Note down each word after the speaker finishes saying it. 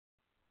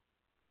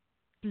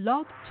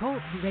Blog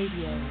Talk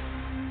Radio.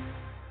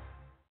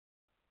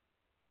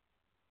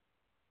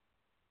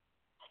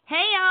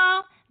 Hey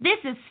y'all, this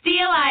is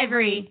Steel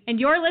Ivory, and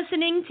you're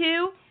listening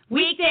to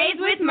Weekdays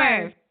with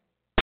Murph.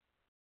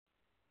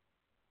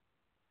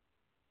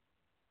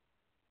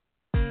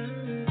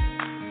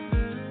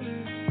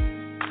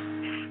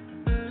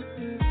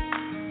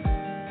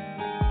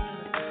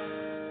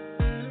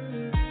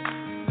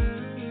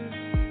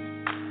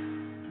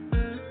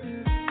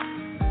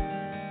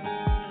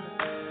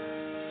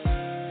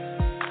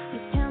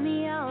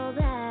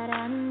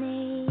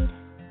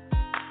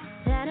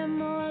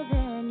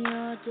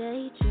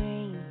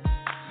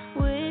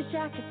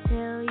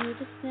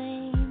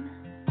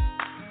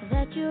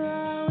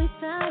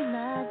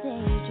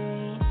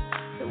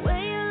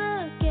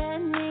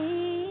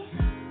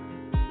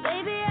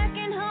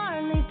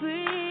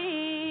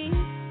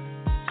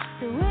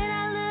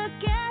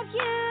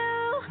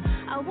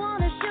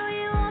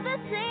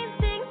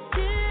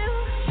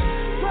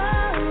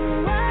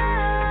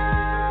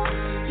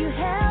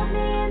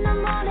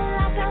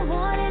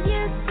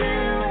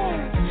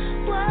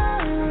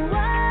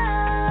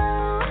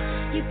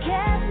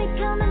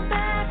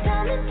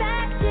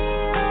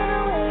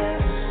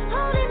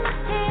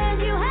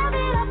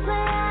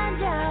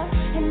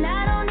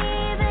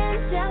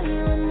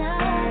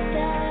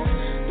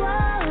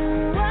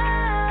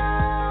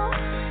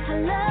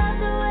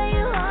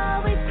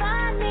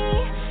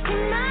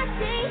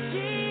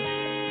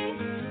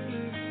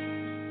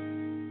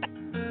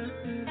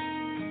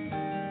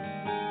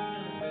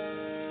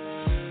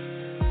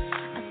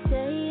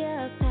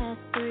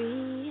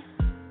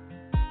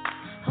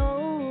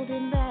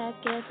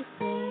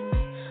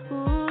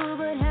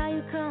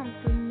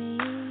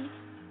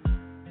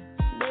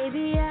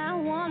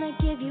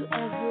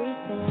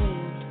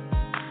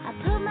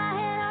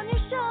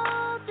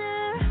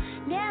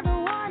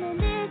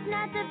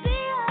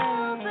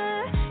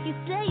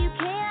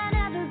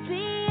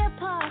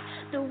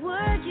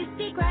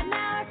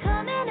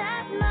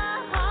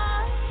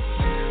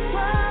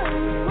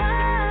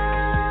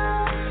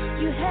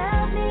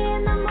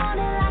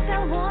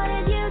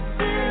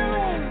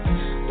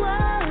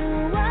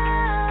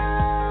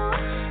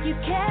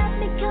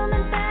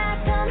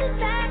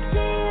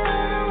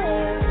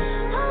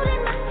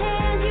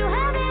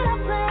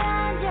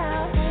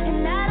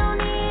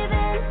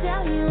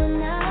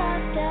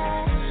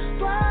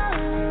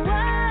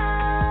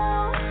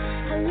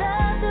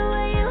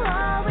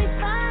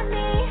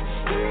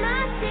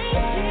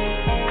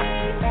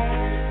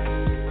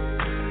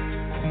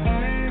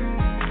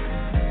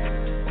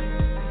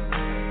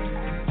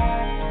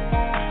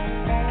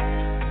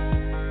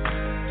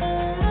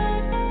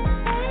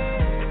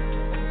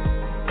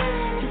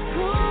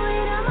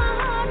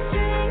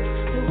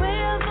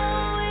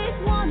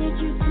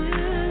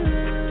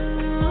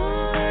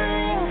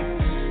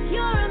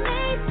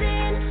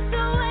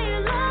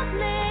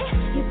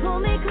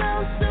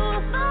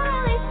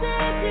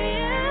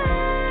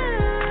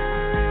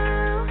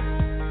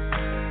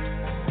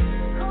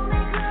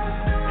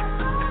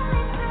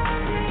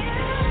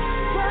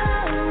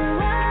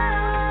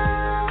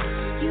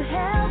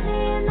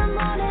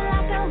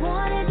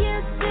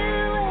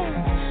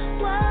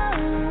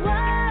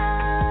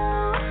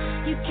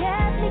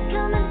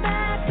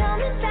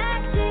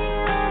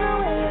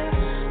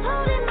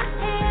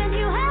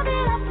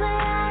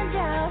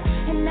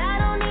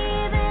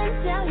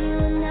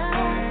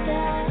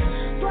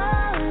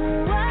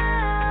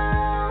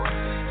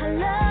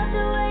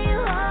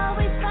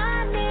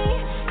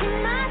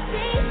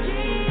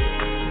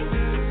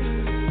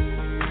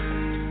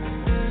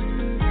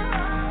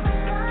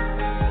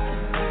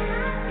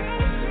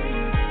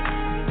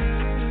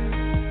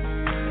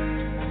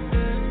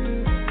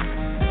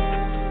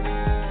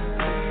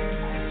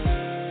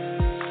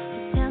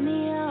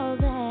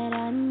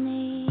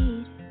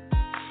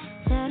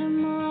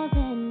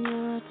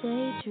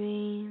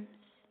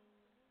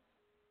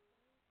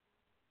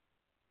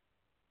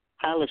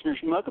 Hi, listeners,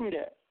 and welcome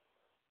to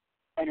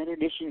another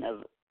edition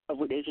of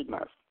Weekdays with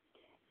Murph.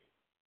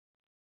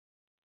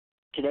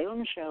 Today on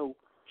the show,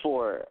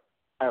 for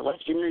our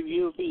last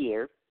interview of the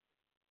year,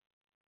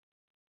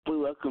 we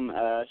welcome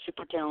a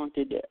super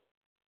talented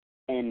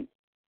and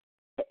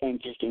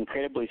just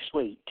incredibly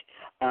sweet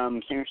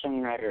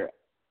singer-songwriter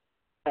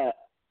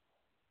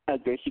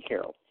Gracie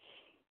Carol.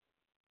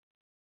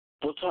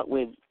 We'll talk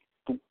with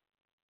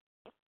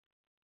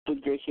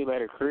Gracie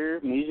about her career,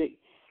 music,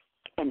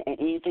 and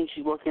anything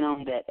she's working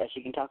on that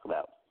she can talk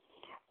about.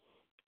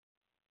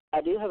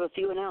 I do have a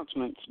few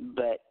announcements,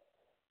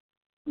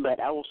 but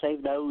I will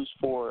save those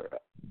for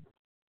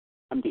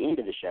the end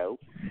of the show.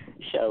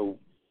 So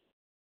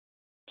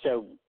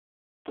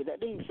with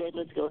that being said,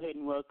 let's go ahead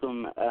and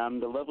welcome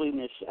the lovely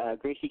Miss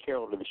Gracie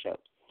Carol to the show.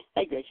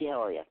 Hey, Gracie,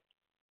 how are you?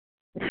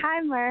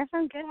 Hi, Murph.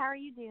 I'm good. How are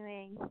you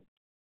doing?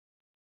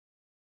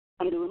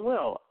 I'm doing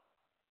well.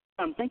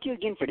 Thank you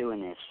again for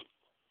doing this.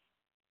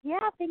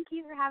 Yeah, thank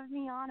you for having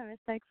me on. I'm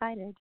so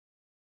excited.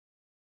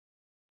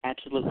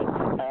 Absolutely.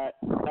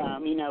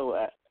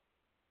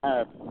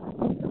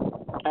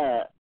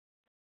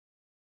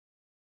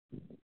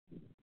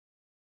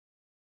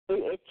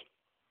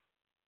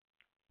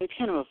 it's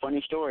kind of a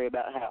funny story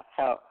about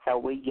how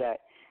we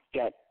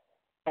got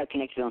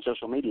connected on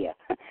social media,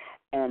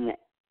 and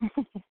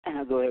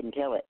I'll go ahead and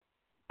tell it.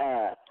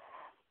 A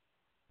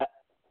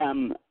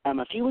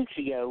few weeks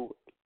ago,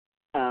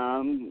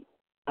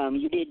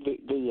 you did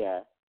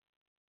the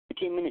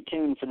 10-minute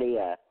tune for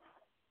the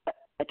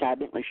Ty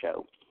Bentley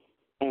show,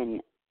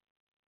 and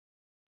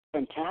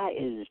Ty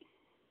is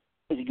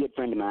a good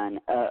friend of mine.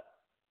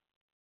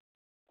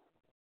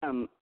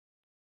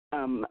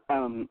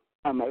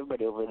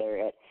 Everybody over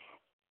there at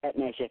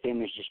Nash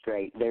FM is just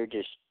great. They're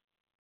just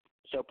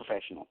so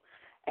professional,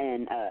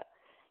 and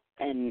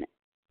and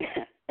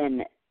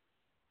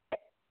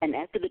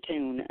after the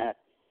tune,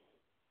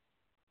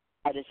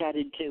 I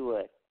decided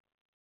to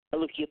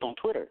look you up on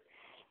Twitter,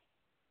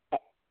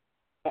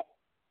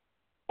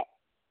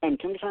 and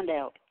come to find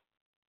out,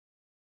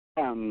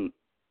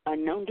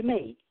 unknown to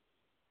me,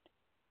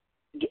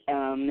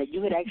 that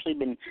you had actually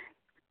been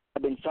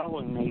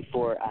following me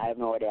for I have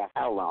no idea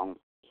how long.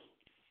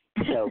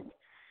 So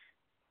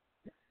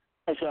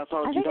I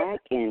followed you back,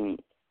 and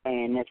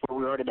that's where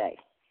we are today.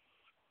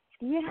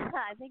 Yeah,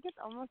 I think it's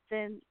almost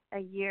been a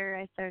year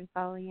I started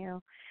following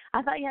you.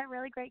 I thought you had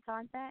really great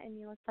content, and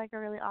you looked like a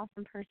really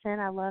awesome person.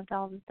 I loved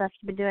all the stuff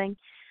you've been doing.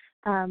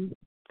 So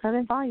I've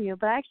been following you,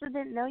 but I actually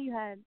didn't know you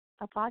had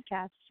a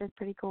podcast, which is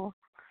pretty cool.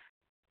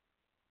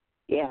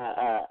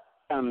 Yeah,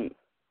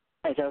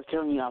 as I was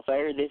telling you off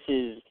air, this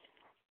is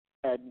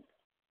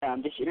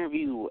this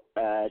interview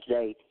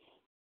today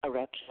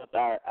wraps up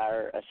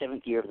our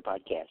 7th year of the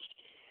podcast,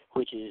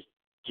 which is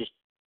just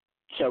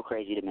so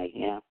crazy to me,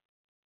 you know?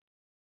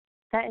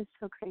 That is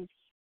so crazy.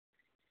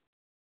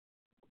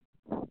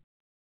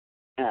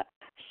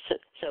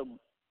 So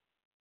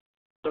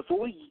before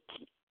we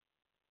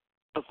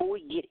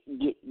get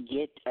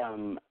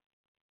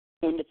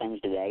into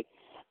things today,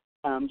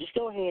 just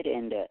go ahead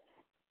and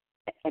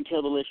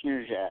tell the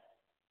listeners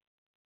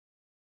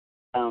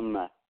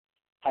how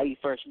you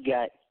first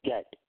got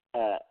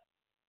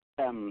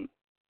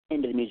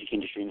into the music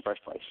industry in the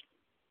first place.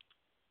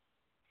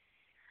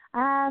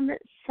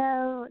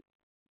 So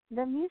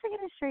the music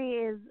industry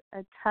is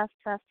a tough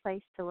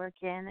place to work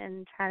in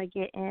and try to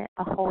get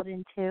a hold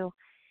into.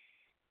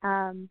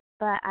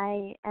 But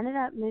I ended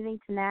up moving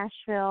to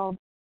Nashville.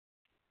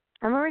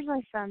 I'm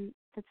originally from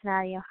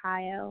Cincinnati,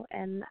 Ohio,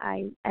 and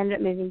I ended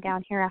up moving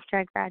down here after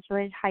I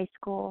graduated high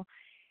school.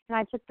 And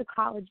I took the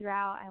college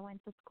route. I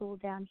went to school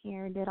down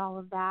here and did all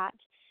of that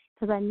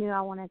because I knew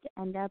I wanted to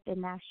end up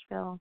in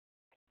Nashville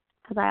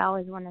because I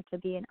always wanted to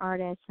be an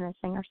artist and a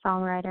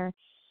singer-songwriter.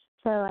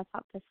 So I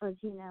thought this was,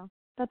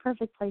 the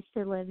perfect place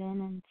to live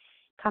in and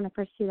kind of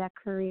pursue that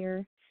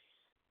career.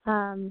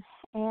 And,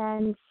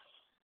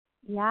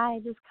 I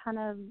just kind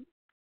of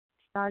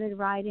started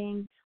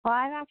writing. Well,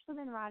 I've actually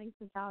been writing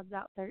since I was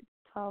about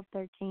 12,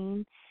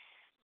 13.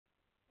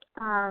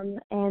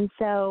 And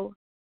so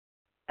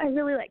I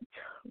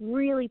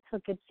really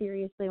took it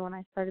seriously when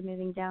I started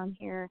moving down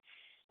here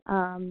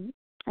and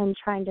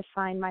trying to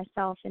find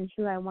myself and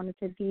who I wanted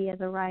to be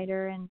as a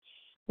writer and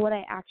what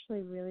I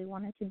actually really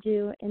wanted to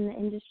do in the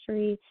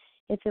industry,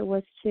 if it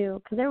was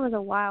to, because there was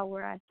a while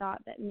where I thought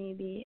that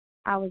maybe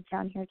I was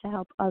down here to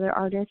help other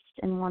artists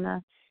and want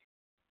to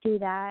do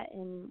that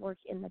and work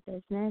in the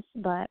business,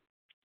 but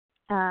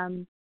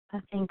I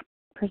think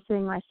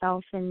pursuing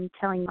myself and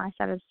telling my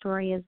side of the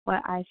story is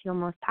what I feel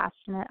most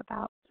passionate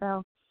about.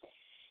 So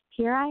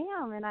here I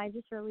am, and I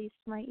just released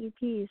my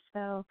EP,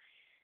 so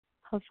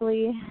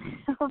hopefully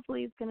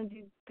it's going to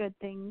do good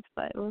things,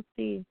 but we'll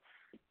see.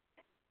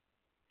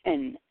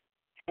 And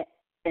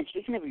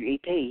speaking of your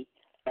EP,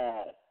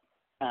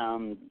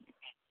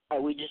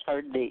 we just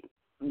heard the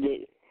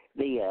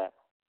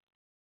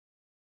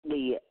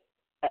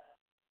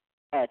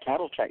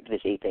title track to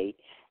this EP,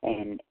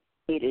 and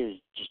it is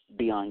just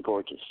beyond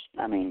gorgeous.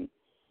 I mean,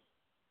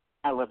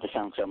 I love the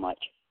song so much.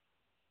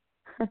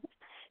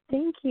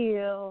 Thank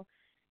you.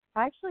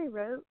 I actually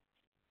wrote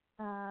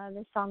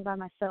this song by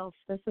myself.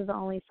 This is the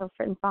only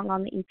self-written song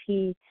on the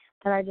EP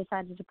that I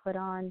decided to put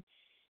on.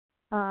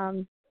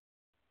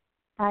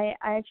 I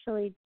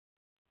actually,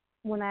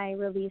 when I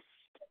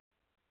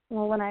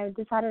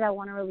decided I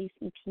want to release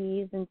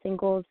EPs and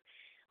singles,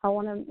 I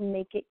want to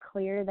make it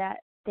clear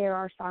that there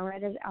are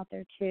songwriters out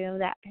there too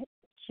that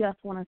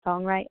just want to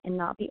songwrite and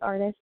not be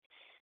artists.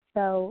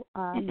 So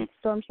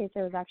Storm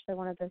Chaser was actually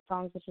one of those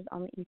songs which is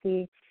on the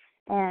EP,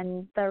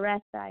 and the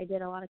rest I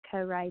did a lot of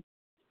co-writes.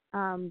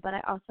 But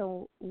I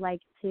also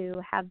like to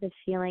have this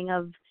feeling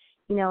of,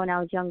 when I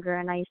was younger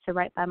and I used to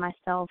write by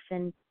myself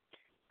and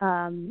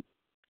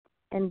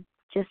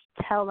just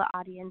tell the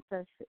audience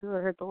or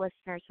the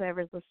listeners,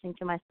 whoever's listening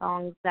to my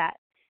songs, that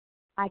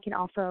I can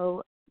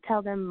also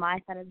tell them my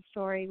side of the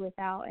story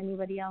without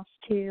anybody else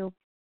too.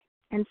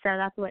 And so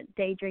that's what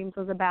Daydreams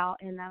was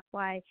about, and that's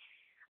why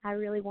I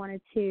really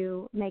wanted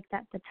to make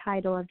that the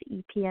title of the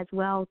EP as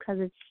well,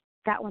 because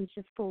that one's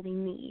just fully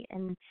me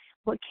and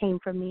what came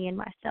from me and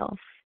myself.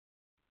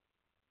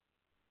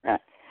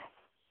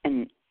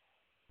 And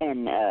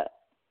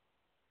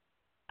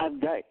I've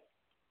got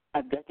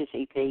this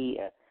EP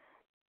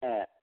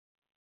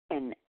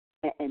and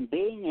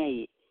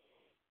being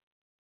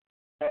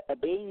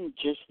being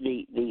just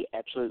the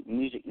absolute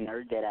music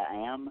nerd that I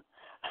am,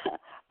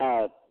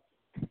 I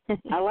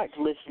like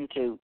to listen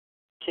to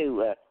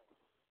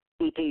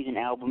EPs and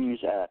albums,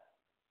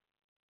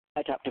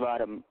 top to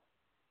bottom,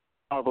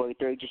 all the way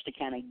through, just to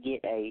kind of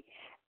get a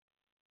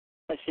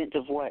sense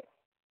of what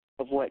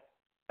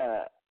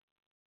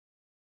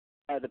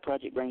the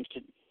project brings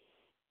to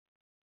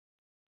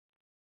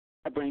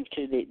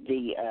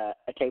the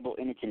a table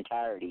in its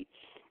entirety,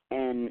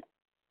 and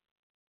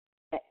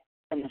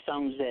the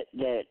songs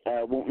that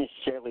won't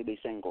necessarily be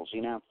singles,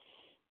 you know.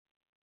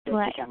 That's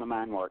Right. just how my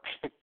mind works.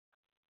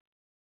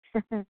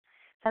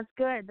 That's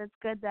good. That's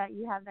good that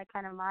you have that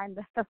kind of mind,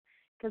 though,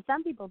 because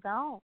some people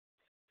don't.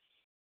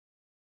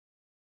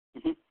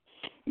 Mhm.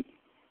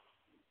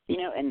 You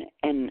know, and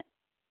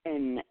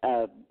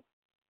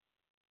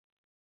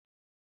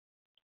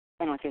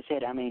like I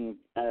said, I mean,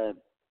 the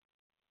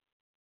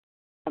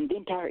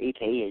entire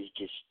EP is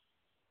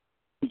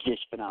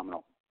just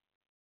phenomenal.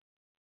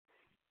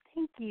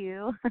 Thank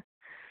you.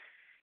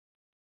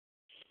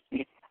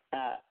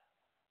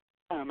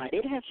 I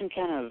did have some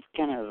kind of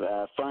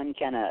fun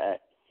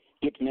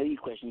get to know you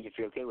questions if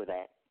you're okay with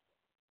that.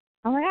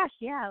 Oh my gosh,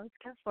 yeah, let's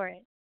go for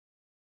it.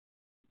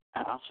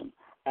 Awesome.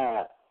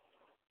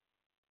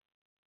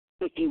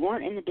 If you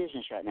weren't in the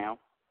business right now,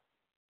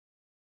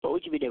 what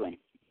would you be doing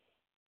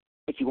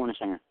if you weren't a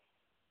singer?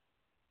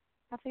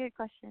 That's a good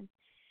question.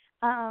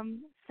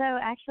 So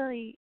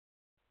actually,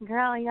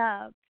 growing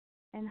up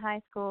in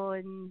high school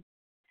and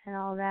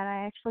all that,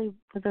 I actually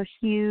was a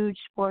huge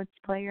sports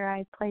player.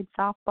 I played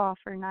softball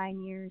for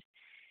 9 years,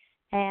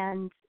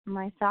 and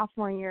my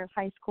sophomore year of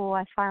high school,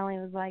 I finally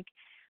was like,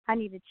 I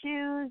need to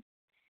choose.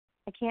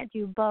 I can't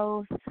do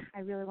both.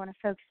 I really want to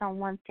focus on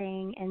one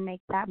thing and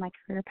make that my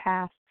career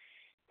path.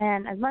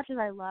 And as much as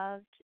I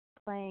loved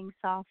playing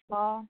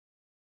softball,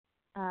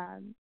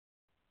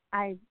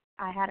 I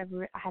had a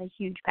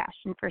huge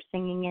passion for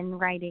singing and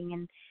writing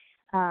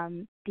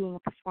and being a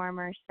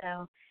performer.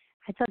 So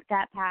I took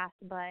that path.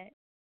 But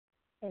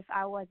if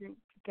I wasn't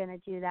going to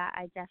do that,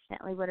 I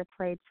definitely would have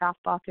played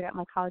softball throughout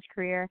my college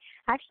career.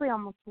 I actually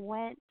almost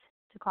went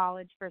to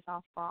college for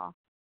softball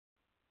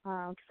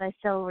because I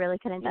still really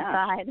couldn't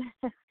decide.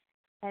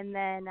 And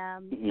then I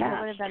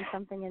would have done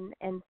something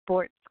in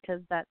sports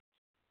because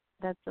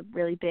that's a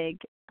really big,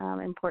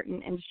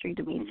 important industry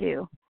to me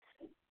too.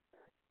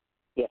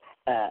 Yeah,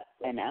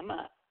 and I'm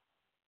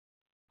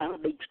a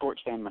big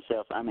sports fan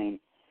myself. I mean,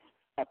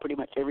 pretty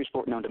much every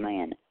sport known to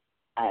man,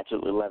 I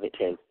absolutely love it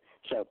too.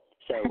 So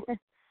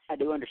I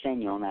do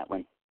understand you on that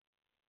one.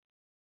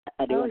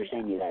 I do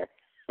understand you there.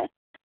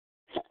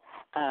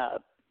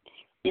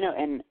 You know,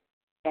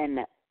 and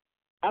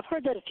I've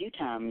heard that a few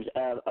times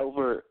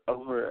over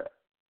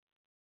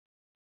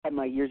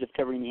my years of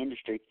covering the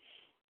industry,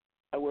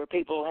 where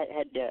people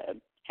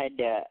had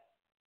to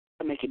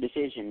make a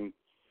decision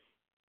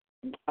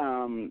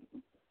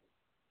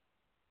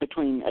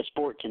between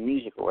sports and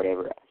music or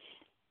whatever.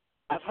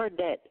 I've heard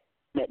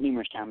that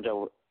numerous times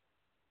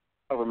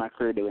over my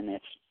career doing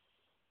this.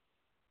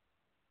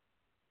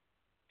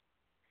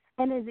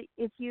 And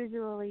it's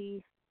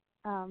usually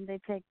they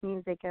pick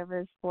music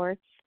over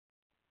sports?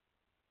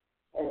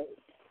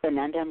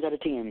 9 times out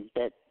of 10,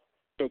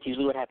 that's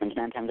usually what happens.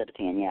 9 times out of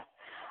 10,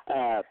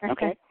 yeah.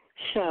 Okay,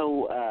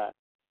 so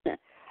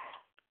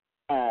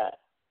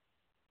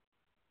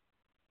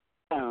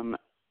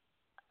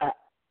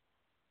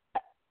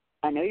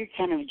I know you're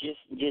kind of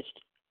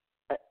just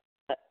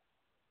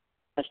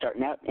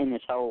starting out in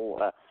this whole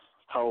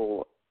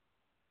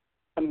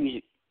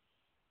music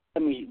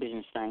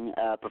business thing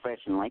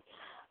professionally,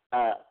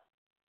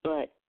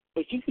 but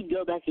if you could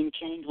go back and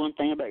change one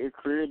thing about your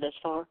career thus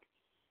far,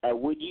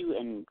 would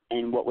you,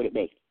 and what would it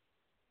be?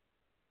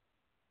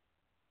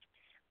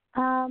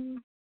 I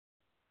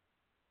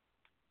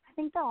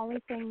think the only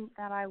thing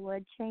that I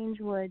would change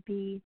would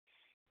be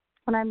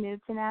when I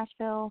moved to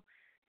Nashville.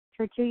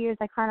 For 2 years,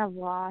 I kind of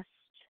lost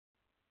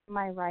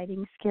my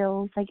writing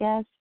skills, I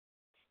guess.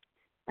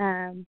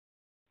 And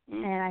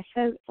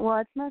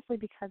it's mostly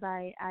because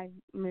I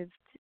moved.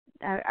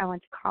 I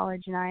went to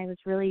college and I was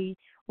really,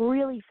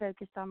 really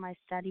focused on my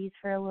studies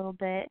for a little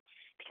bit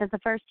because the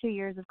first 2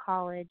 years of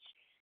college,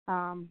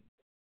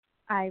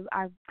 I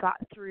got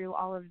through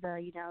all of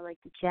the, like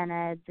the gen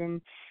eds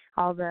and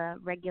all the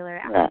regular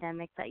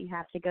academics that you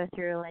have to go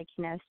through, like,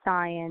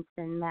 science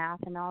and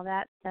math and all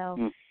that.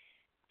 So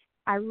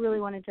I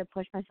really wanted to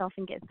push myself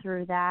and get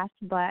through that,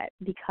 but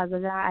because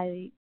of that,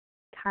 I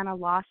kind of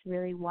lost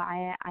really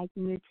why I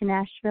moved to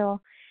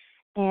Nashville.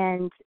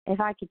 And if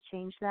I could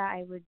change that,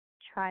 I would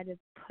try to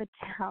put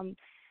down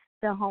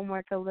the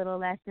homework a little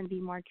less and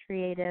be more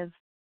creative,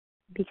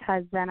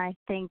 because then I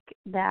think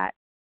that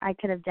I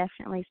could have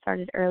definitely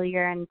started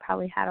earlier and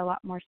probably had a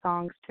lot more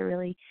songs to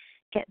really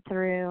get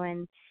through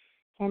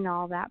and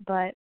all that.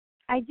 But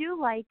I do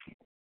like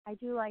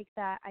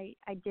that I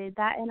did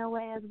that in a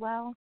way as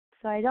well.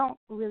 So I don't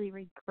really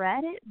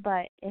regret it,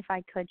 but if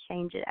I could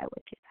change it, I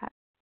would do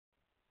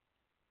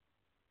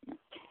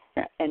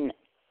that. And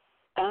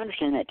I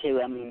understand that too.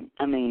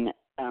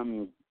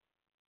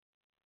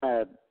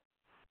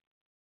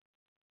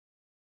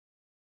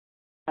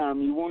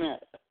 You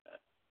want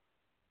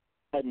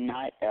to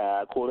not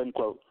quote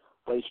unquote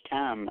waste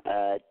time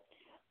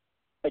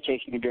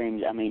chasing your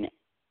dreams. I mean,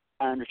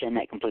 I understand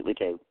that completely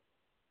too.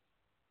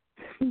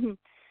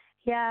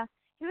 Yeah,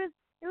 it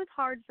was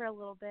hard for a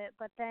little bit,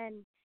 but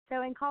then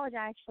so in college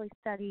I actually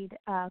studied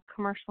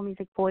commercial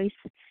music voice,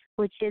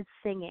 which is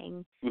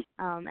singing,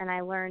 and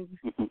I learned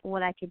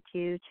what I could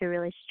do to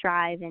really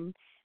strive and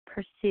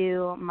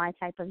pursue my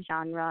type of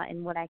genre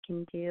and what I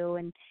can do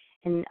and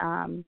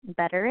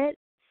better it,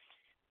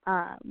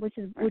 which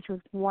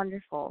was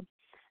wonderful.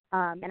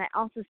 And I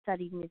also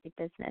studied music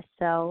business,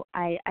 so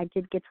I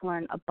did get to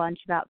learn a bunch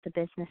about the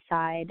business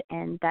side,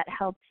 and that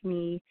helped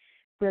me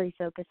really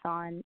focus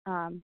on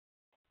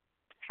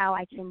how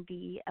I can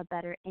be a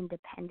better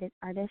independent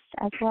artist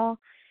as well.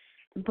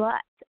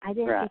 But I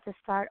didn't get to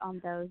start on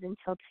those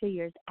until 2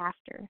 years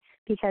after,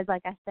 because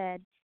like I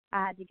said,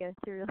 I had to go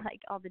through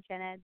like all the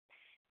gen eds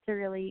to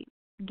really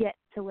get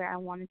to where I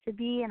wanted to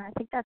be, and I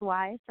think that's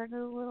why I started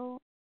a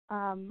little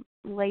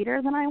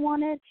later than I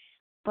wanted.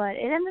 But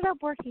it ended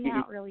up working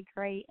out really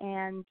great,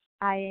 and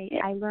I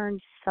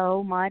learned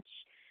so much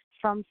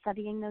from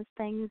studying those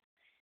things.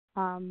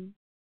 And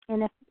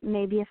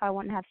if I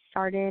wouldn't have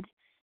started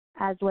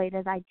as late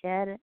as I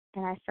did,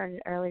 and I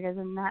started earlier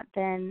than that,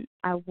 then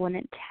I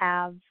wouldn't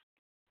have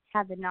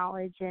had the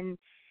knowledge in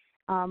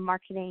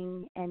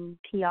marketing and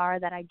PR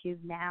that I do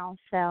now.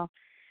 So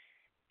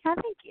I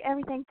think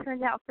everything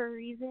turned out for a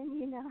reason,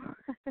 you know.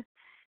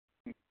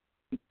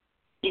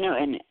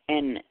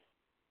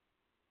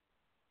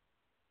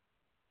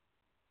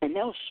 And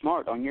that was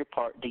smart on your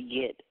part to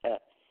get a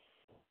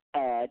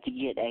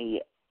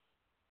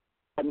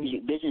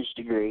music business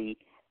degree,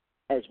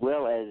 as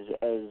well as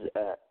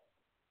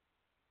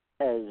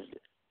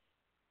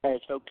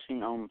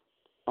focusing on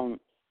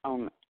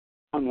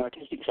the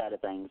artistic side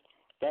of things.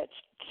 That's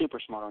super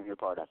smart on your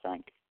part, I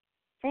think.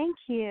 Thank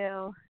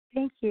you.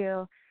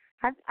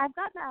 I've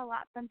gotten that a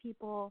lot from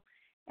people,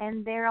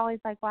 and they're always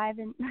like, why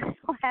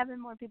haven't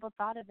more people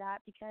thought of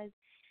that? Because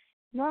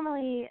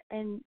normally,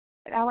 and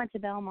I went to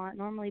Belmont.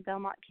 Normally,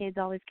 Belmont kids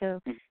always go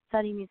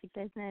study music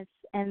business,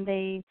 and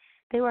they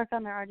work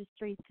on their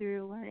artistry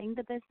through learning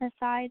the business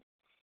side.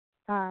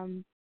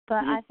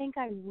 But I think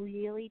I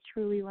really,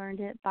 truly learned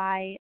it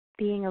by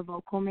being a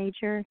vocal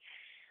major,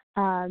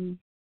 and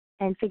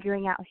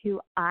figuring out who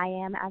I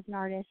am as an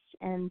artist.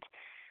 And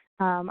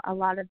a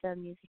lot of the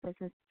music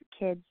business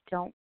kids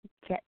don't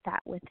get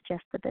that with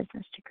just the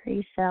business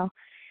degree. So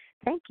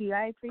thank you.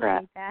 I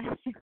appreciate that.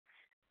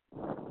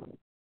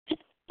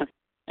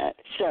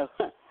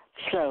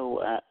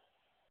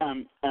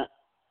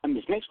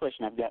 This next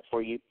question I've got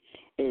for you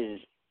is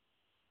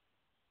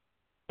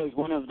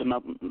one of the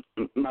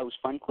most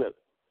fun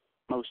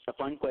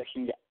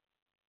questions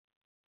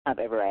I've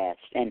ever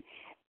asked, and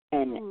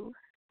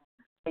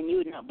you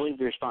would not believe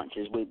the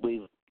responses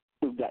we've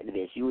got to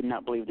this. You would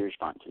not believe the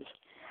responses.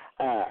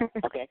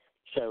 Okay,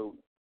 so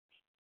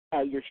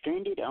you're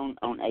stranded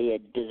on a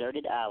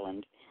deserted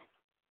island,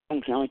 and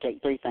you can only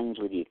take 3 things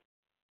with you.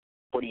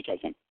 What are you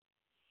taking?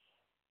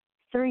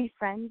 3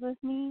 friends with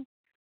me?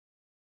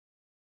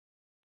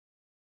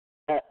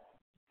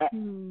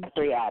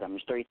 3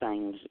 items, 3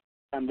 things.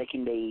 They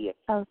can be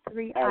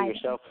 3 your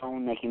items. cell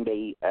phone. They can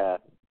be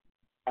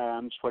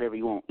just whatever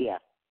you want. Yeah.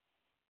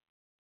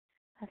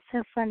 That's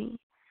so funny.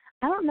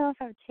 I don't know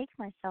if I would take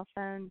my cell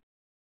phone.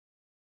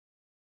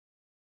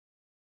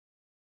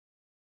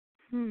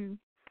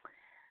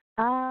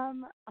 Oh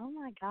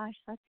my gosh,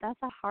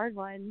 that's a hard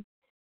one.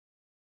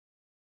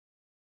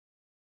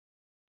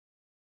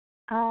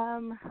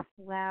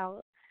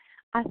 Wow.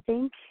 I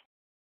think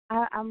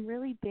I'm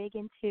really big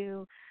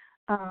into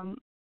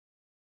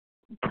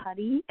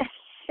putty.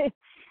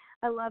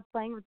 I love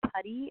playing with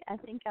putty. I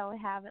think I would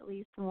have at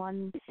least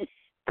one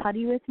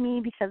putty with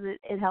me, because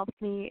it helps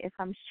me if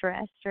I'm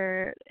stressed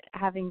or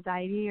have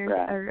anxiety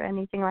or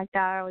anything like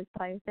that. I always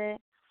play with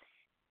it.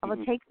 I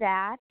would take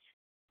that.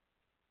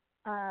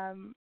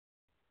 Something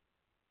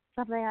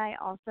I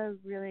also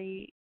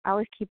I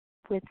always keep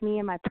with me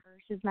in my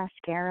purse is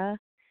mascara.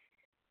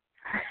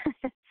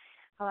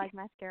 I like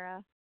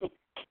mascara.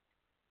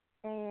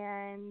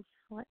 And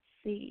let's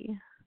see.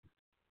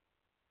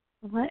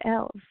 What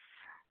else?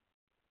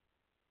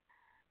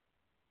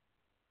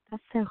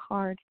 That's so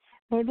hard.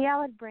 Maybe I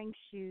would bring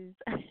shoes.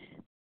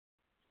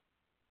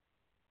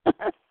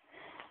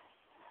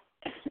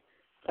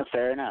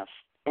 Fair enough.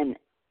 And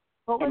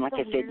like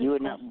I said, you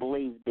would not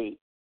believe the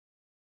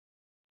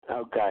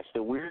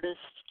weirdest.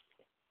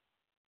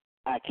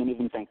 I can't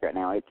even think right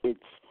now. It's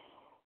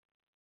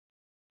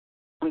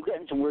we've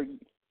gotten some weird,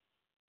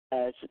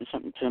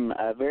 some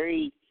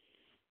very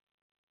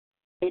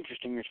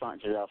interesting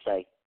responses, I'll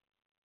say.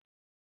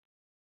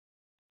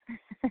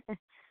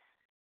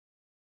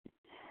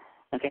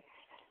 Okay.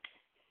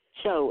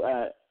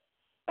 So,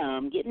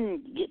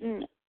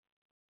 getting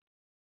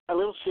a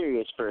little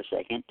serious for a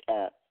second.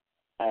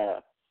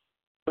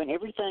 When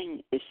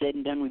everything is said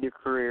and done with your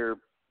career,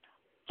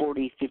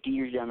 40, 50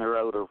 years down the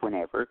road or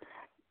whenever,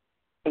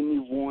 and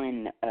you've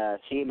won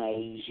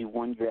CMAs, you've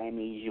won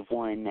Grammys, you've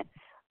won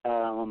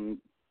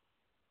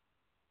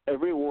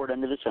every award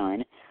under the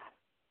sun,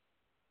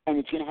 and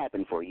it's going to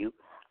happen for you.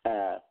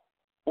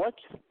 What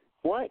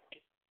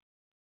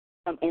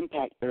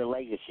impact or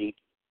legacy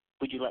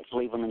would you like to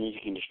leave on the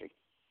music industry?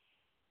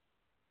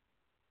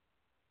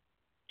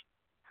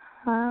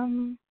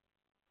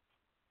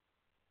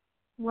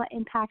 What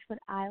impact would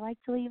I like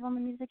to leave on the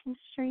music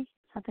industry? Is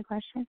that the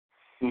question?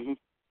 Mhm.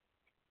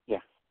 Yeah.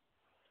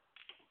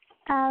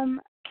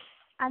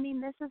 I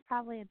mean, this is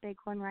probably a big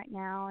one right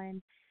now,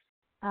 and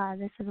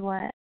this is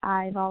what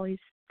I've always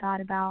thought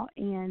about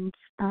and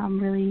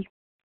really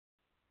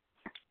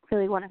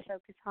want to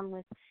focus on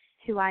with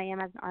who I am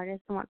as an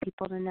artist and want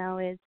people to know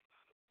is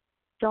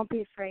don't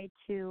be afraid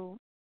to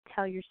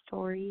tell your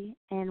story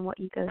and what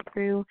you go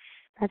through.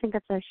 I think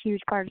that's a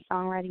huge part of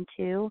songwriting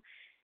too,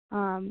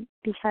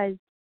 because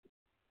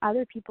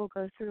other people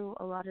go through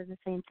a lot of the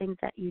same things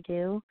that you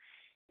do,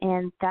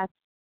 and that's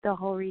the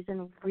whole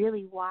reason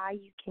really why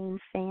you gain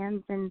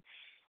fans and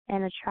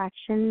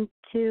attraction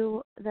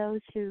to those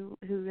who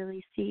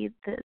really see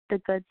the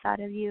good side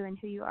of you and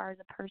who you are as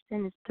a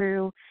person is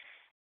through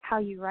how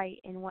you write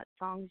and what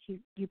songs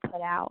you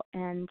put out.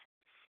 And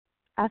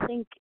I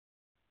think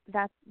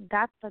that's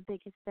the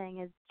biggest thing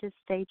is just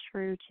stay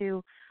true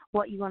to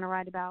what you want to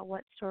write about,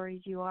 what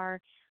stories you are.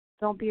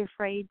 Don't be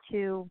afraid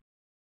to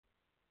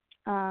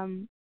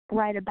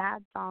write a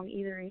bad song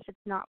either if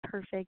it's not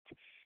perfect.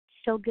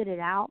 Still get it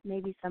out.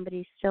 Maybe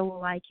somebody still will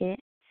like it.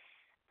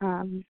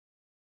 And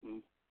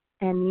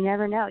you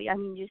never know. I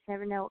mean, you just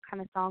never know what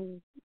kind of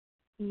song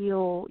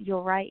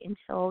you'll write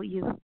until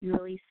you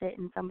release it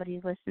and somebody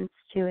listens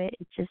to it.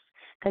 It just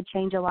could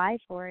change a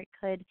life or it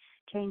could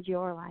change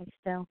your life.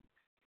 So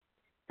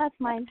that's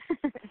mine.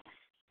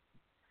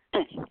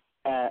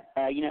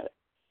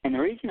 And the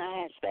reason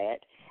I asked that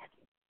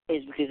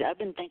is because I've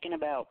been thinking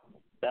about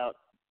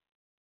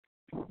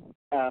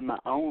my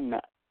own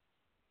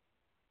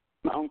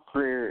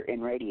career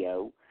in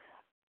radio.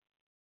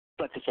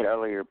 Like I said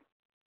earlier,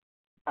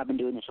 I've been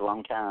doing this a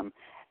long time,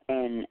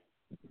 and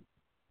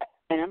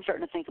I'm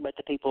starting to think about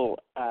the people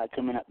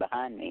coming up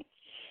behind me,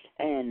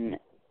 and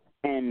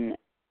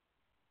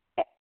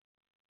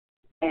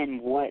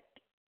what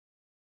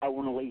I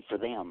want to leave for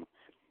them.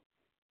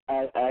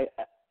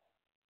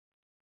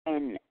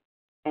 And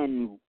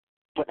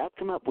what I've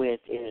come up with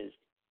is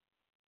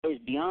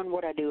beyond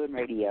what I do in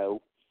radio.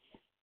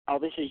 All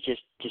this is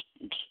just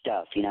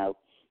stuff, you know.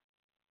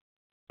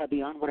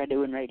 Beyond what I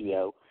do in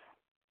radio,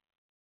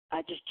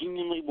 I just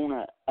genuinely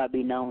want to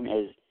be known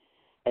as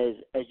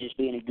just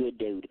being a good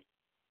dude.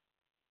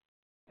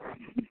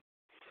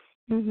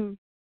 Mhm.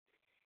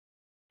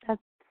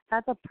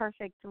 That's a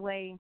perfect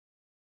way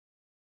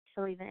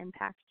to leave an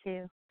impact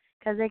too,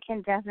 because it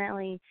can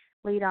definitely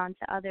lead on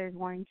to others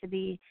wanting to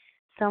be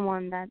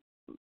someone that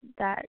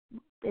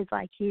is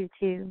like you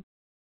too.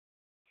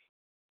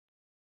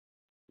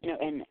 You know,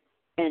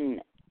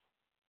 and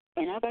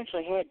I've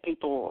actually had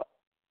people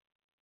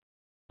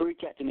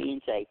reach out to me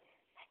and say,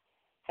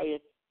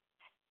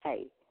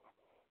 hey,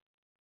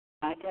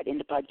 I got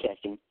into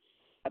podcasting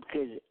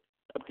because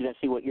I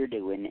see what you're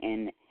doing,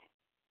 and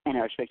I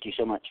respect you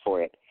so much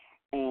for it.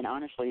 And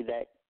honestly,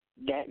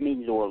 that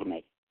means the world to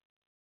me.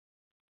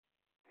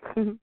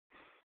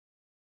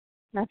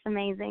 That's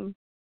amazing.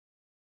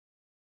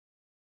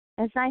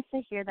 It's nice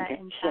to hear that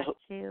impact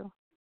too.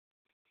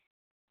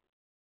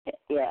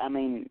 Yeah, I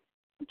mean,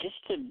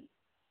 just to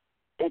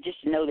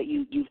know that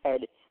you've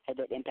had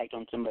that impact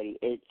on somebody,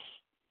 it's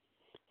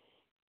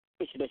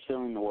the best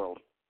feeling in the world.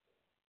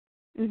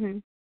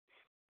 Mhm.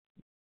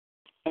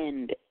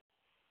 And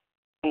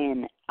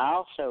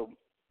I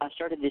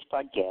started this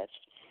podcast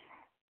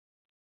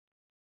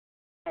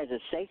as a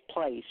safe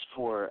place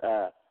for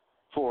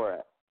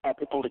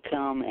people to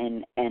come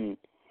and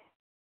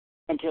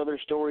tell their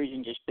stories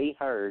and just be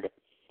heard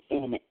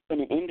in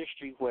an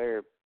industry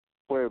where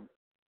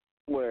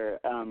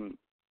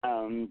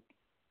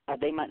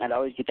they might not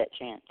always get that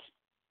chance.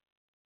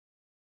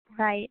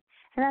 Right.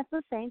 And that's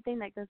the same thing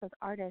that goes with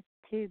artists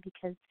too,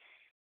 because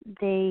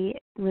they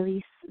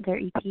release their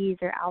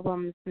EPs or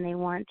albums and they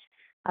want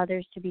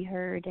others to be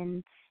heard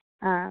and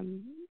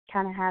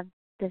kind of have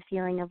the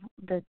feeling of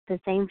the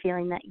same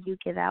feeling that you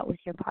give out with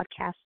your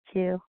podcast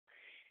too.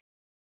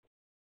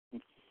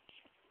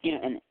 You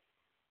know,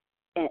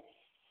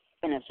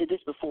 and I've said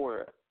this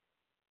before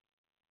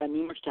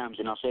numerous times,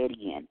 and I'll say it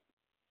again.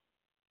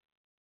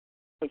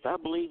 If I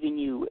believe in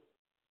you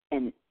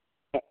and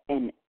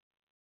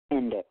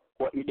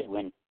what you're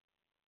doing,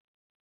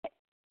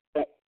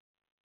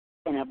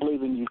 and I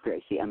believe in you,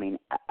 Gracie. I mean,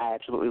 I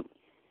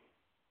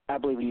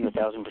believe in you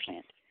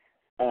 1,000%.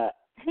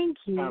 Thank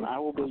you. I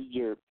will be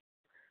your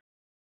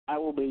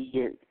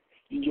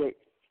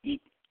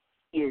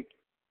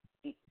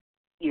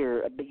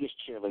biggest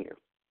cheerleader.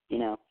 You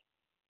know.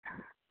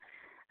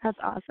 That's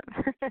awesome.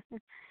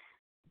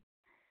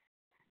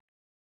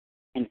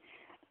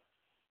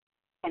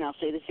 And I'll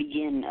say this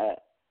again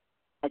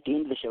at the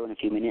end of the show in a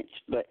few minutes,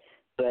 but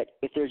But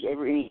if there's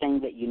ever anything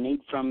that you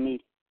need from me,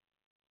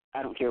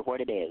 I don't care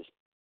what it is.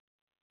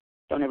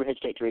 Don't ever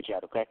hesitate to reach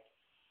out, okay?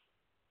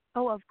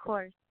 Oh, of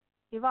course.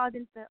 You've always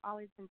been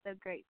so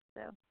great,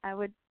 so I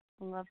would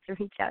love to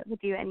reach out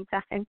with you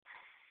anytime.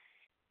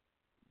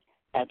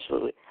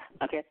 Absolutely.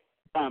 Okay.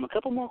 A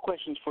couple more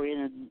questions for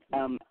you,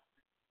 and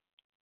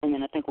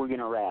then I think we're going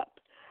to wrap.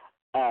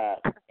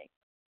 Perfect.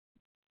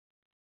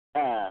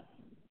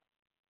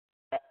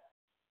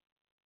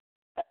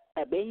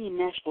 Being in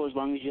Nashville as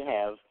long as you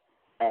have,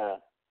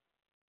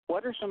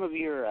 what are some of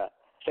your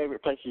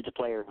favorite places to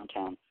play around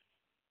town?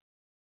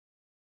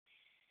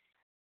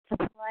 To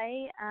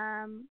play,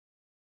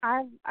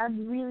 I've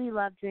really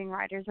loved doing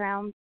writers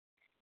rounds.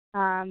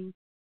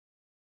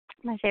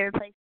 My favorite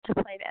place to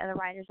play the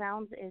writers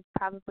rounds is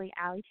probably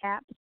Alley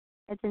Tap.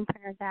 It's in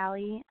Printers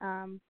Alley.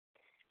 I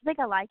think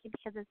I like it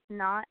because it's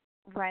not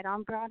right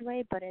on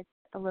Broadway, but it's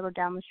a little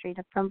down the street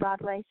from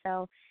Broadway.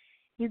 So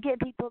you get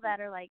people that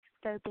are like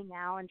scoping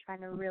out and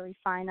trying to really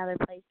find other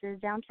places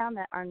downtown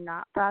that are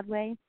not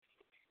Broadway.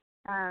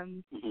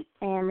 And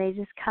they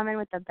just come in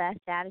with the best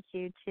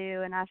attitude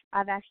too. And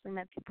I've actually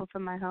met people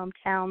from my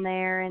hometown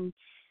there, and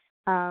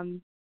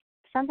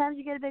sometimes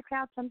you get a big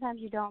crowd,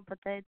 sometimes you don't, but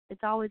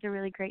it's always a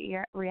really great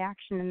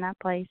reaction in that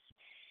place.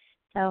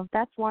 So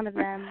that's one of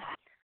them.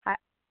 I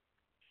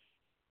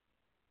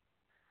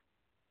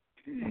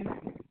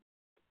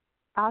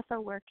also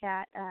work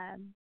at a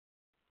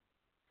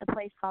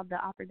place called the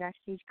Opera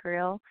Backstage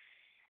Grill,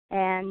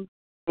 and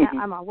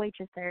I'm a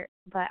waitress there,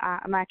 but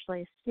I'm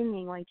actually a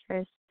singing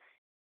waitress.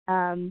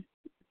 And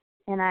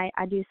I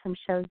do some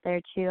shows there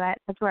too.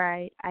 That's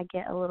where I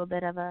get a little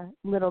bit of a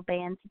little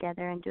band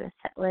together and do a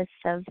set list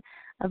of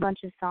a bunch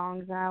of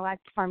songs. And I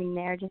like performing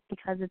there just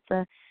because it's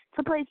a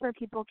place where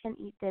people can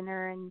eat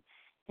dinner and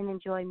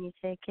enjoy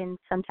music. And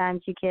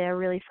sometimes you get a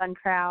really fun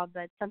crowd,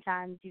 but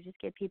sometimes you just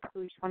get people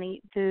who just want to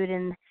eat food,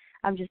 and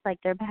I'm just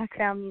like their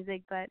background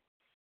music. But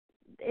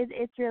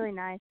it's really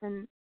nice,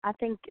 and I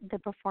think the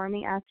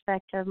performing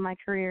aspect of my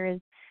career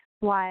is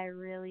why I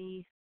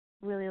really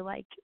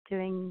like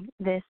doing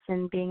this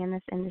and being in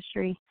this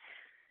industry.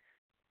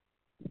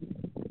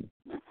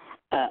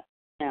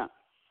 Now,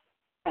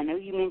 I know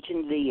you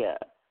mentioned the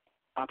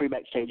Opry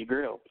Backstage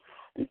Grill.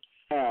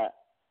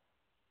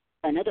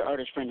 Another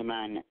artist friend of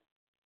mine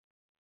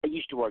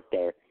used to work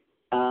there.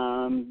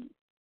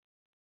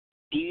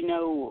 Do you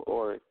know,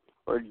 or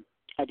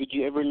did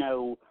you ever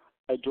know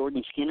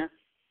Jordan Skinner?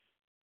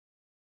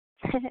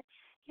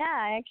 Yeah,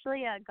 I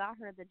actually got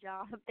her the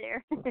job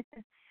there.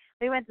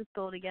 We went to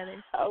school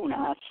together. Oh,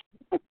 nice.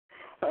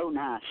 Oh,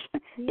 nice.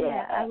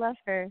 Yeah, I love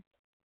her.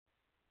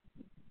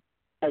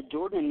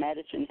 Jordan and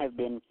Madison have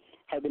been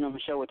on the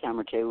show a time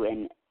or two,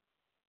 and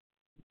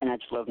I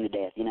just love them to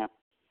death, you know.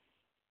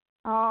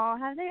 Oh,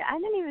 have they? I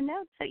didn't even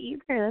know. It's so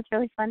eager. That's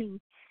really funny.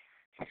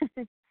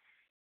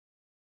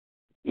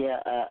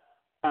 Yeah,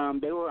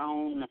 they were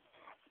on.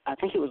 I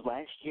think it was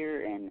last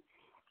year, and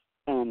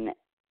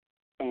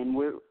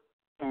we're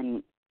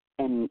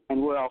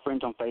all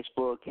friends on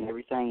Facebook and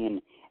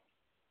everything,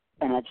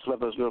 and I just love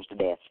those girls to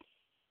death.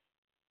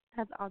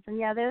 That's awesome.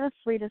 Yeah, they're the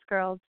sweetest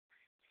girls.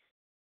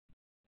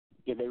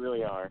 Yeah, they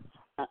really are.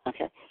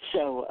 Okay,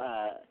 so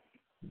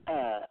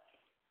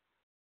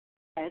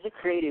as a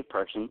creative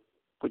person,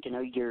 which I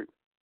know you're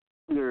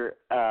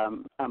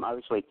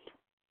obviously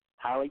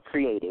highly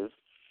creative,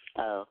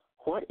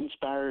 what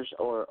inspires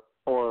or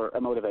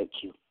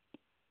motivates you?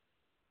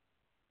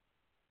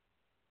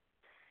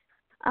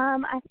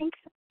 I think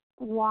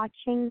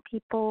watching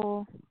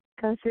people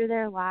go through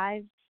their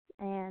lives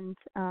and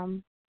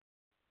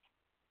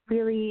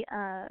really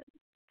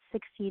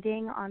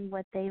succeeding on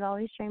what they've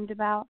always dreamed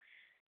about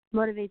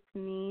motivates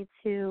me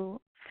to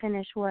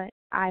finish what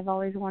I've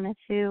always wanted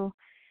to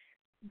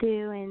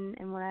do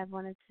and what I've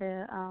wanted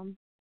to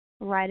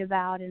write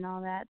about and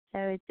all that.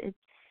 So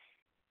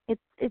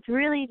it's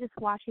really just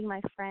watching my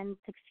friends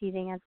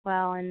succeeding as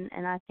well, and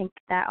I think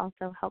that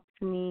also helps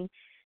me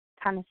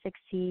kind of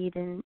succeed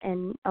and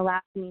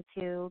allows me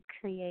to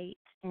create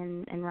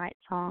and write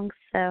songs.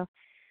 So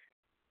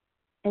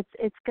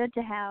it's good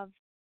to have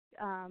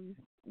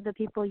the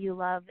people you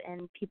love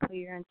and people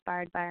you're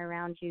inspired by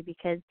around you,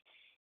 because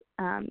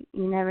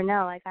you never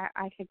know. Like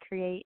I could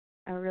create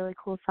a really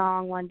cool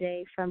song one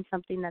day from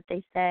something that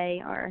they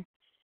say or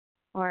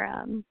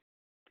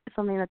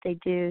something that they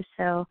do.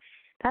 So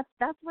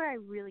that's where I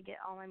really get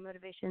all my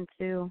motivation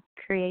to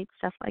create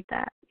stuff like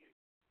that.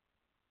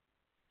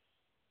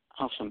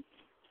 Awesome.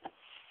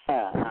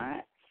 All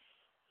right.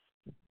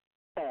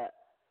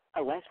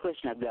 A last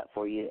question I've got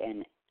for you,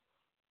 and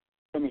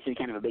this is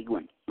kind of a big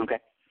one. Okay.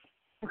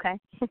 Okay.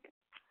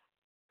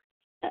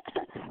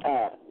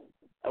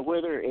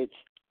 Whether it's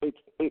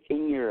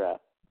in your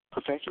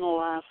professional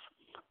life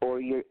or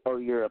your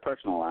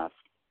personal life,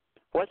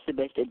 what's the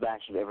best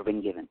advice you've ever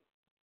been given?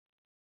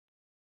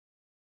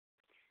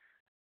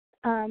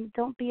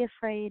 Don't be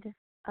afraid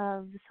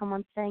of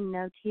someone saying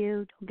no to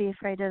you. Don't be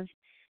afraid of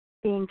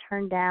being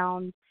turned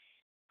down.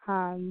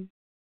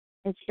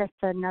 It's just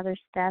another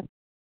step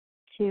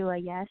to a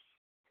yes.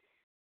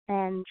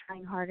 and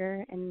trying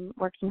harder and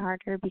working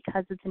harder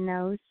because of the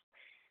no's.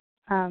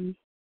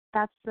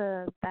 That's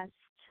the best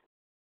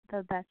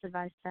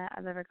advice that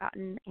I've ever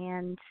gotten,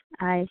 and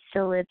I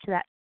still live to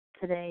that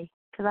today,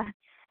 because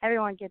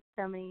everyone gets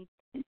so many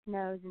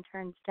no's and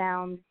turns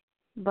down,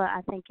 but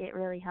I think it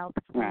really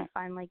helps when you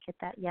finally get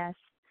that yes.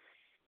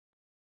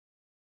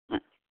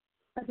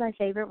 That's my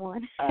favorite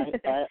one.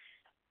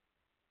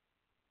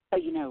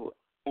 You know,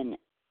 and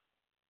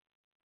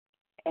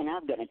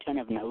I've gotten a ton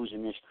of no's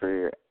in this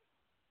career.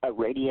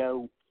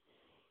 Radio,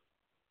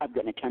 I've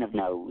gotten a ton of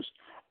no's,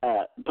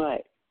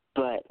 but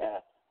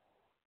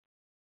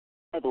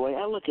the way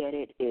I look at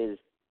it is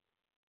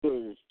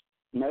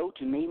no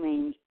to me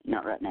means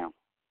not right now.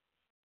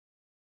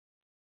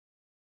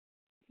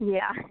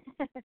 Yeah,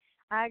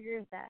 I agree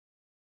with that.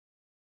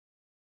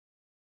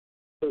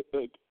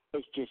 It's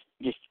just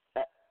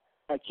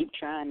keep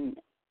trying,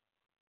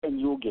 and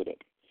you'll get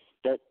it.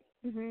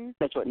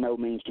 That's what no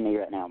means to me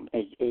right now.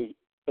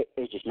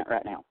 It's just not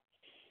right now.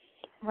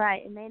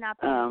 Right. It may not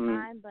be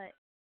time, but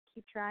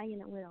keep trying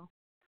and it will.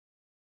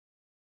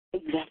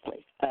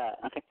 Exactly.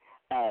 Okay.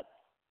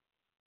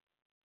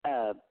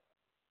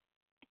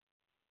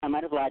 I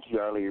might have lied to you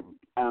earlier.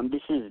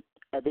 This is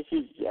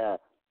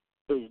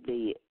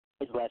the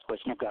last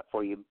question I've got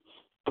for you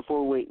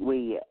before we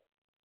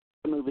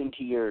move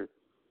into your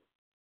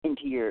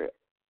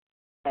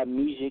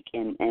music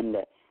and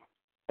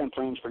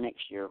plans for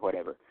next year or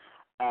whatever.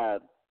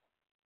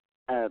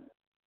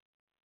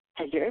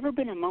 Has there ever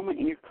been a moment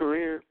in your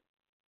career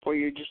where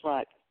you're just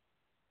like,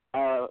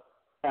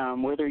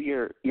 whether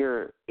you're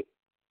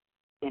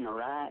in a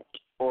write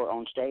or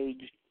on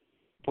stage,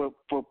 where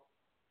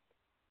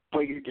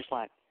you're just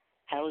like,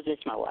 how is this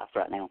my life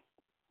right now?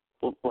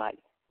 Like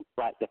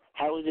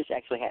how is this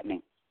actually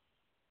happening?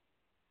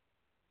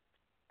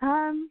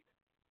 I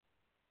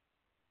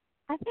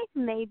think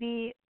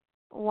maybe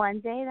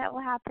one day that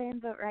will happen,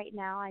 but right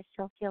now I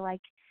still feel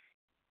like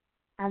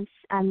I'm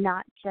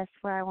not just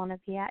where I want to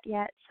be at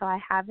yet, so I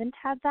haven't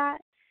had that.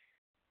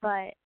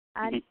 But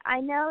I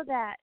know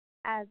that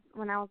as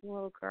when I was a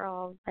little girl,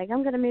 I was like,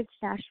 I'm going to move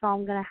to Nashville,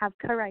 I'm going to have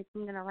co-writes,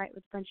 I'm going to write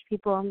with a bunch of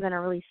people, I'm going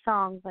to release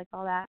songs, like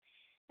all that.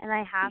 And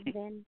I have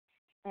been,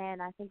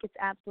 and I think it's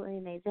absolutely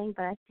amazing,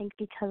 but I think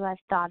because I've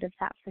thought of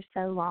that for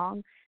so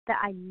long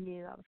that I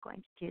knew I was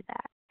going to do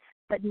that.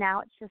 But now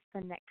it's just the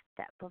next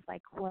step of,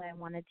 like, what I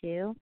want to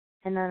do.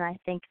 And then I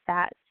think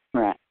that's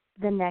right.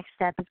 The next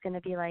step is going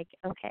to be like,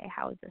 okay,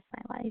 how is this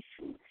my life?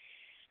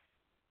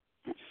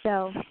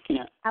 So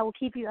I will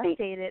keep you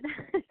updated.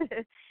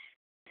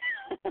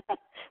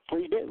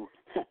 Please do.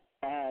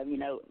 And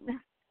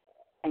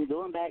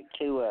going back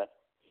to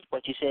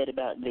what you said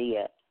about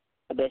the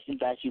best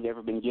advice you've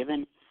ever been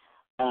given,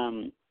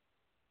 I'm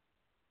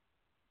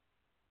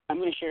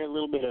going to share a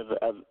little bit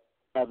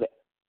of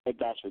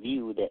advice with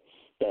you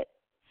that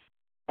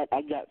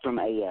I got from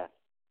a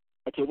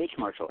TV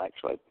commercial,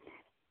 actually,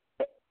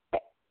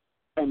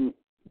 and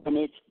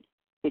it's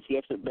the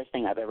absolute best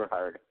thing I've ever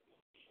heard.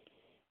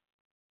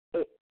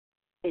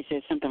 It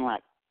says something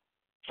like,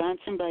 find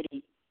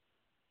somebody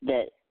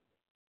that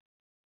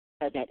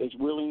is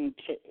willing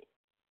to,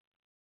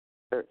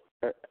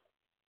 or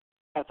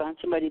find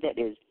somebody that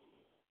is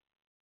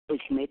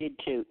committed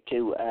to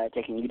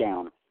taking you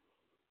down,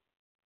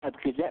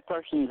 because that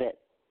person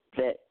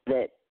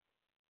that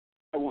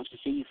wants to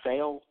see you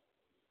fail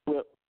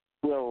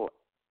will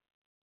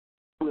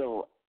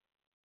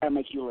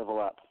make you level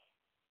up.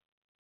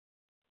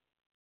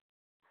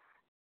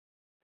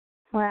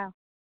 Wow.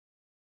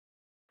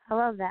 I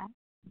love that.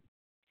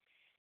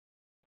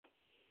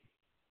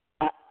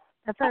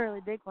 That's a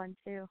really big one,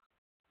 too.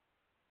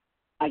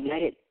 I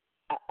got it,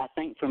 I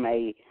think, from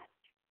a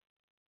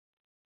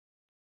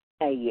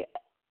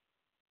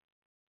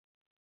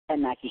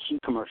Nike shoe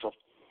commercial.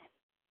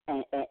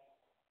 And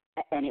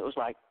it was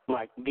like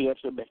the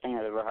absolute best thing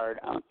I've ever heard.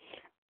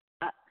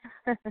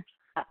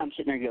 I'm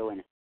sitting there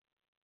going,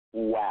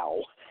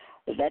 wow,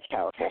 that's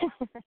powerful.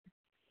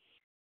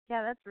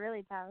 Yeah, that's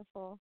really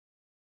powerful.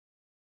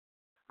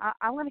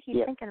 I'm going to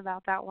keep thinking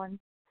about that one.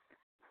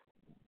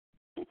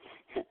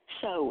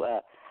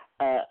 So,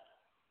 in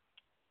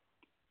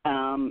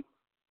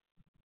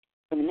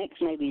the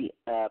next maybe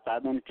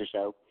 5 minutes or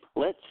so,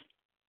 let's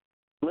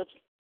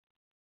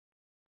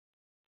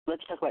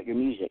talk about your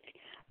music.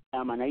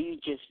 I know you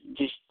just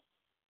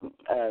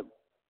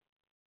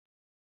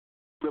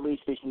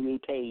released this new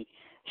EP.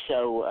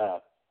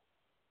 So,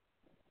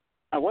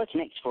 what's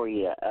next for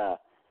you?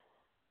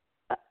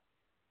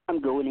 I'm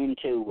going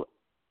into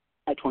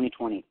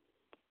 2020.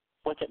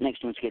 What's up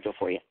next on schedule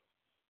for you?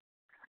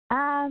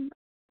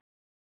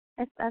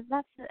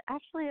 That's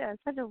actually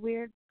such a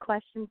weird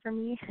question for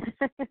me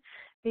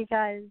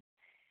because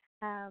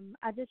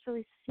I just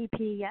released a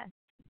CP, yes,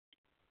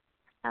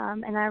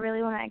 and I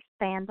really want to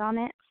expand on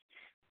it,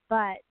 but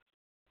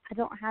I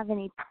don't have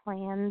any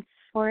plans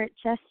for it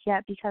just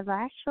yet because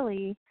I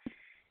actually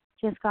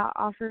just got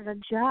offered a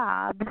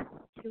job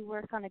to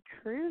work on a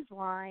cruise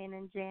line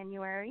in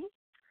January.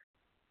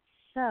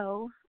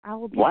 So I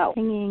will be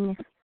singing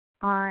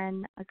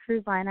on a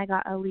cruise line, I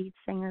got a lead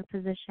singer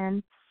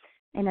position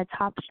in a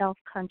top shelf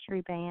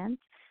country band,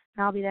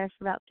 and I'll be there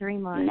for about 3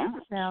 months.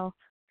 Nice. So,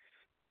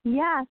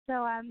 yeah, so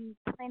I'm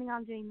planning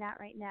on doing that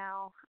right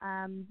now.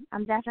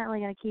 I'm definitely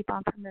going to keep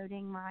on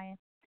promoting my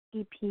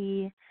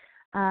EP.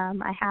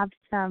 I have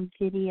some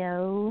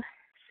video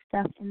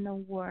stuff in the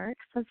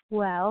works as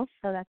well,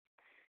 so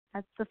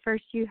that's the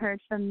first you heard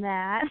from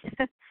that.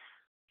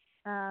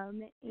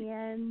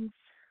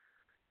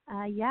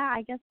 Yeah,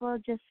 I guess we'll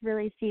just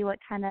really see what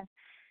I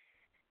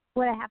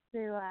have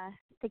to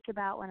think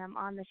about when I'm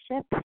on the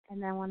ship,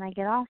 and then when I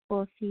get off,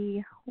 we'll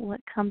see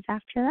what comes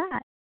after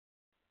that.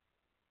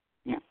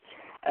 Yeah.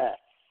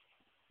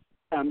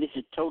 This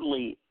is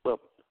totally, well,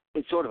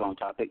 it's sort of on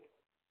topic,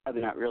 but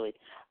not really.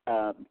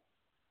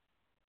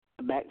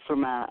 Back for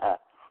my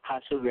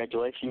high school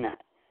graduation, me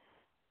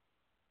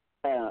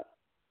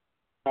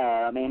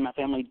and my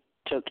family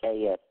took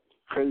a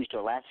cruise to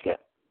Alaska,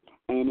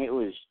 and it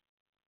was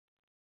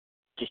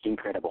just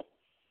incredible.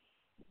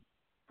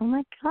 Oh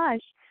my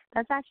gosh,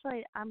 that's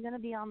actually, I'm going to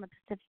be on the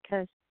Pacific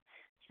Coast,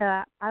 so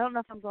I don't know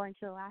if I'm going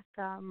to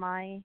Alaska on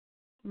my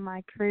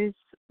cruise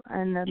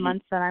in the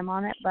months that I'm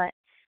on it, but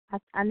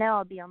I know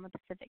I'll be on the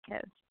Pacific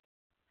Coast.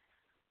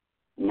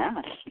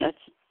 Nice, that's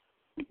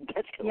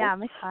cool. Yeah,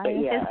 I'm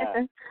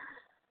excited.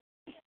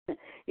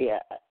 Yeah.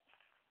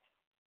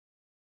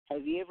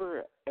 Have you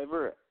ever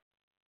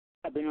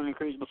been on a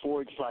cruise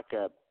before, just like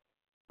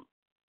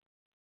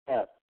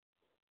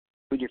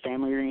with your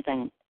family or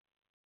anything?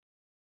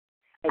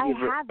 I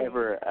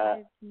haven't.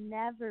 I've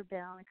never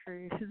been on a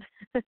cruise.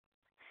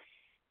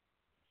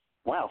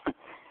 Wow.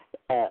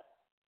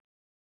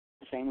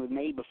 Same with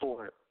me.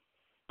 Before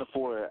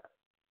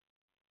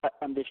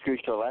this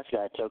cruise to Alaska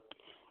I took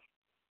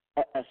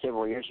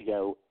several years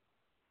ago,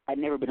 I'd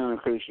never been on a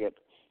cruise ship.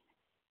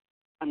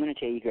 I'm going to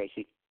tell you,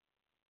 Gracie,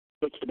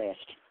 it's the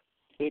best.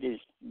 It is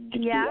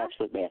the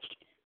absolute best.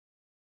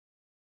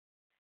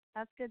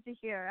 That's good to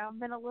hear. I've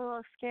been a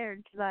little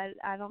scared because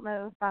I don't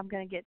know if I'm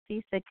going to get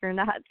seasick or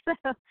not.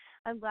 So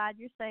I'm glad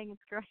you're saying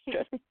it's great.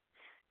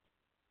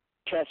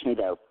 Trust me,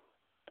 though.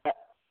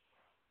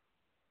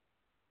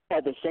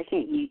 The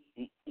second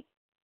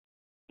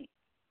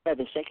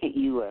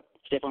you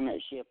step on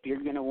that ship,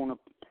 you're going to want to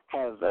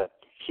have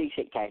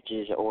seasick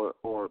patches or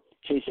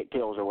seasick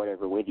pills or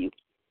whatever with you.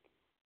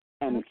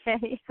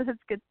 Okay,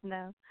 that's good to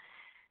know.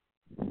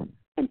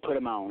 And put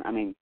them on. I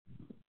mean,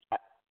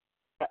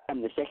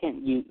 the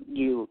second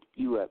you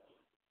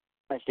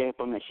step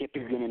on the ship,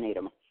 you're going to need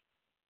them.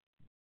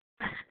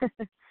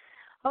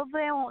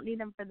 Hopefully, I won't need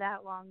them for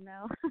that long,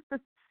 though.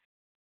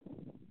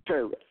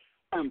 True.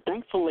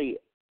 Thankfully,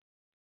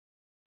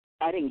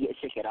 I didn't get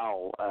sick at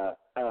all.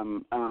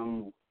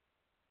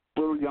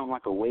 We were gone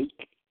like a week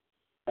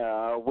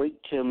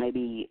to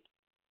maybe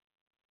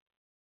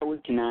a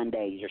week to 9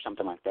 days or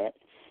something like that,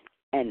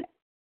 and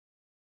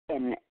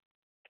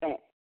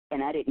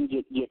I didn't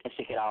get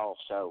sick at all.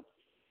 So.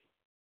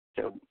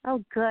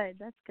 Oh, good.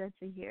 That's good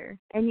to hear.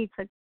 And you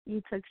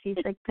took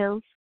seasick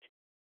pills?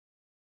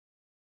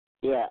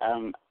 Yeah.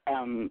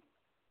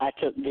 I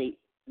took the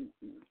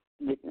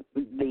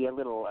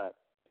little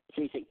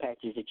seasick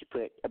patches that you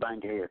put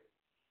behind your ear.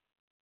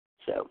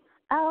 So.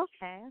 Oh,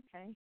 okay.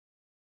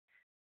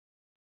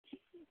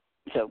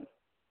 So,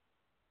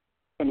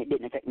 and it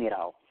didn't affect me at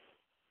all.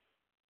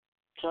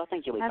 So I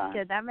think you'll be fine. That's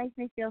good. That makes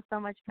me feel so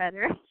much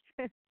better.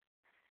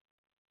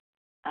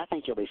 I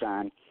think you'll be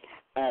fine.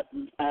 But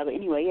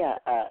anyway, yeah.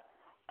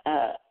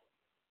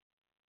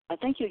 I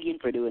thank you again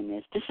for doing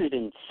this. This has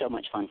been so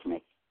much fun for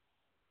me.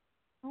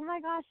 Oh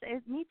my gosh,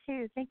 me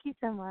too. Thank you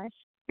so much.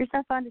 You're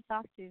so fun to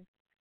talk to.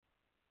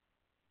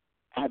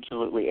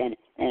 Absolutely, and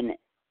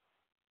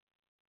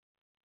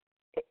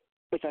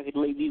if I could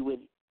leave you with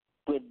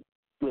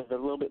a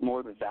little bit more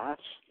of advice,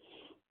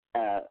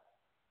 and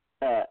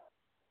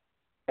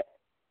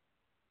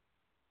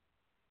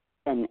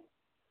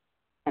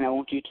I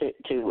want you to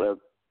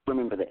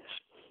remember this.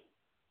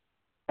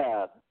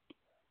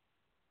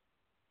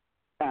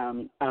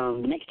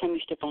 The next time you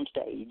step on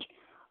stage,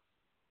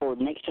 or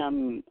the next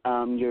time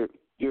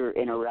you're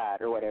in a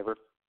ride or whatever,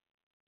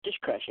 just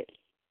crush it.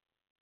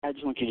 I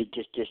just want you to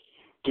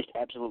just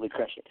absolutely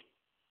crush it.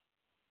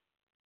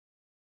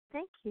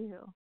 Thank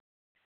you.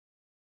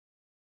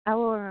 I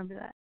will remember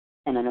that.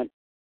 And I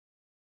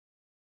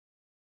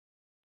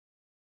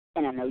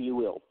know you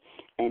will.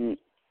 And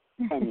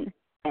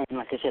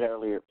like I said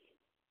earlier,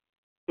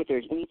 if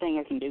there's anything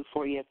I can do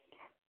for you,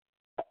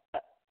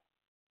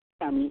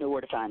 you know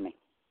where to find me.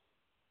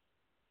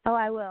 Oh,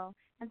 I will.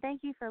 And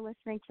thank you for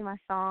listening to my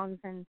songs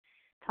and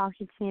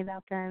talking to me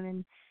about them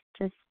and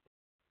just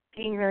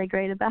being really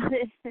great about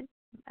it.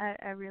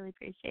 I really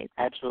appreciate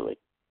that. Absolutely.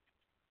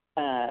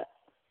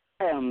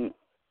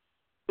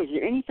 Is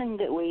there anything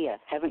that we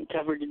haven't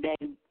covered today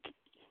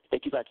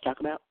that you'd like to talk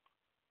about?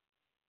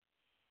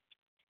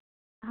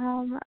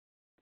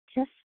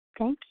 Just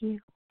thank you.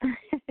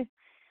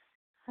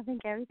 I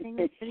think everything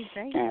was pretty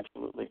great.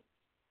 Absolutely.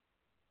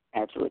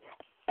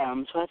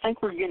 So I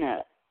think we're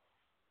gonna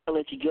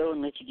let you go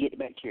and let you get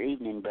back to your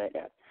evening, but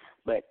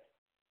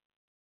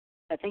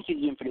thank you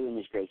again for doing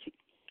this, Gracie.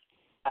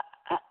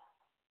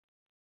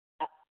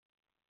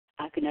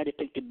 I could not have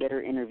picked a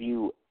better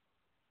interview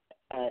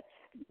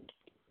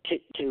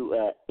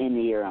to end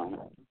the year on.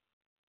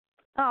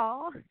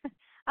 Oh,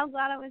 I'm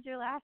glad it was your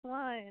last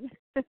one.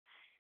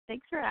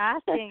 Thanks for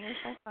asking. It was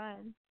so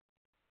fun.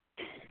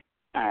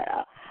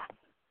 All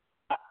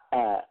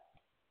right.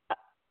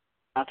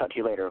 I'll talk to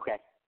you later, okay?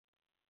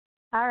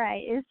 All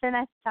right. It was so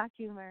nice to talk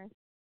to you, Murph.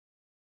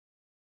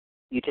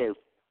 You too.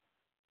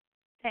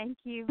 Thank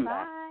you.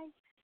 Bye.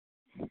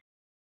 Bye.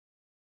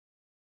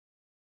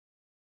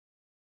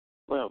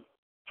 Well,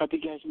 hope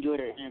you guys enjoyed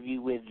our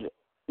interview with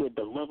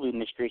the lovely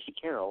Miss Gracie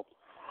Carol.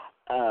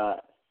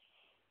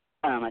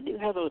 I do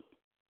have a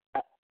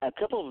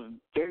couple of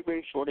very,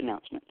 very short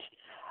announcements.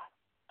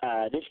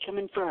 This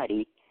coming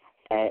Friday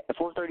at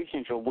 4:30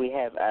 Central, we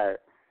have our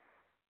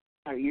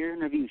year in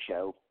review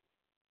show,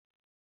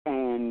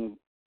 and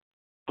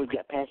we've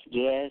got past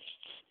guests,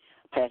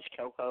 past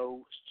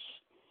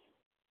co-hosts,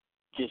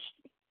 just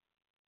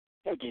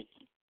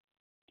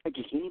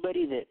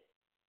anybody that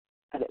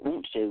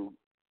wants to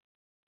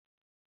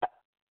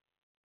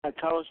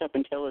call us up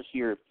and tell us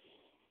your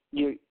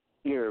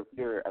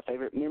a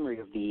favorite memory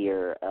of the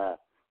year,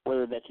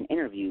 whether that's an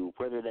interview,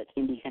 whether that's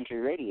indie country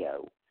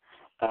radio,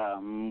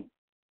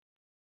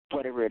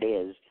 whatever it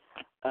is.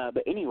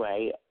 But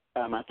anyway,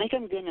 I think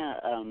I'm gonna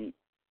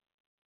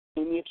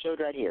end the episode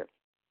right here.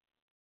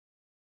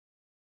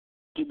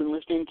 You've been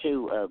listening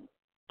to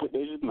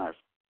Weekdays with Murph.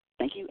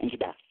 Thank you and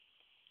goodbye.